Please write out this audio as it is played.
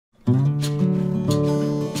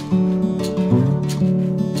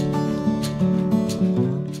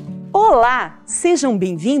Sejam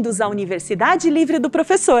bem-vindos à Universidade Livre do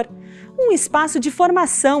Professor, um espaço de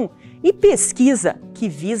formação e pesquisa que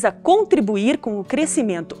visa contribuir com o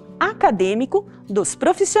crescimento acadêmico dos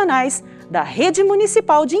profissionais da Rede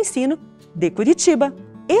Municipal de Ensino de Curitiba.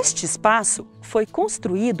 Este espaço foi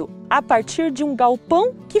construído a partir de um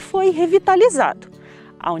galpão que foi revitalizado.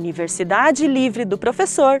 A Universidade Livre do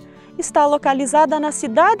Professor está localizada na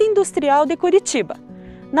Cidade Industrial de Curitiba,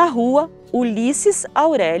 na rua Ulisses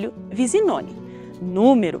Aurélio Visinoni,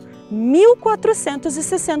 número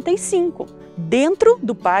 1465, dentro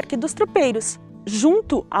do Parque dos Tropeiros,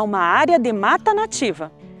 junto a uma área de mata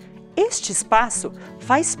nativa. Este espaço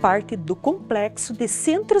faz parte do complexo de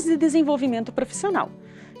Centros de Desenvolvimento Profissional,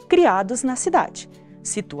 criados na cidade,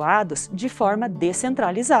 situados de forma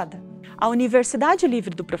descentralizada. A Universidade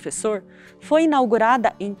Livre do Professor foi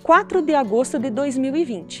inaugurada em 4 de agosto de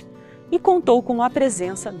 2020 e contou com a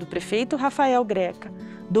presença do prefeito Rafael Greca,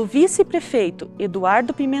 do vice-prefeito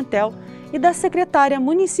Eduardo Pimentel e da secretária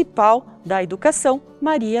municipal da Educação,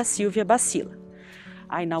 Maria Silvia Bacila.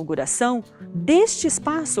 A inauguração deste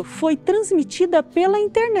espaço foi transmitida pela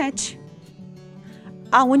internet.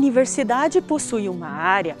 A universidade possui uma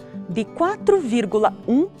área de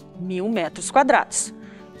 4,1 mil metros quadrados.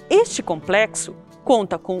 Este complexo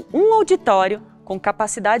conta com um auditório com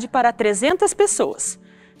capacidade para 300 pessoas,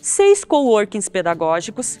 6 coworkings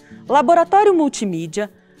pedagógicos, laboratório multimídia,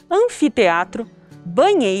 anfiteatro,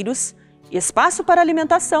 banheiros, espaço para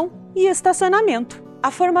alimentação e estacionamento.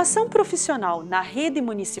 A formação profissional na Rede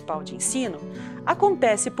Municipal de Ensino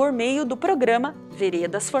acontece por meio do programa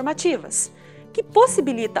Veredas Formativas, que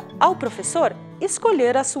possibilita ao professor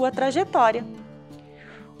escolher a sua trajetória.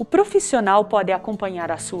 O profissional pode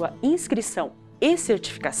acompanhar a sua inscrição e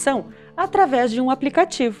certificação através de um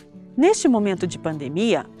aplicativo. Neste momento de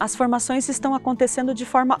pandemia, as formações estão acontecendo de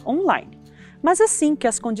forma online, mas assim que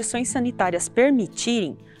as condições sanitárias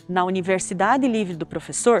permitirem, na Universidade Livre do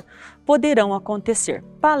Professor poderão acontecer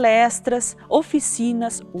palestras,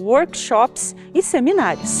 oficinas, workshops e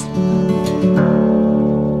seminários.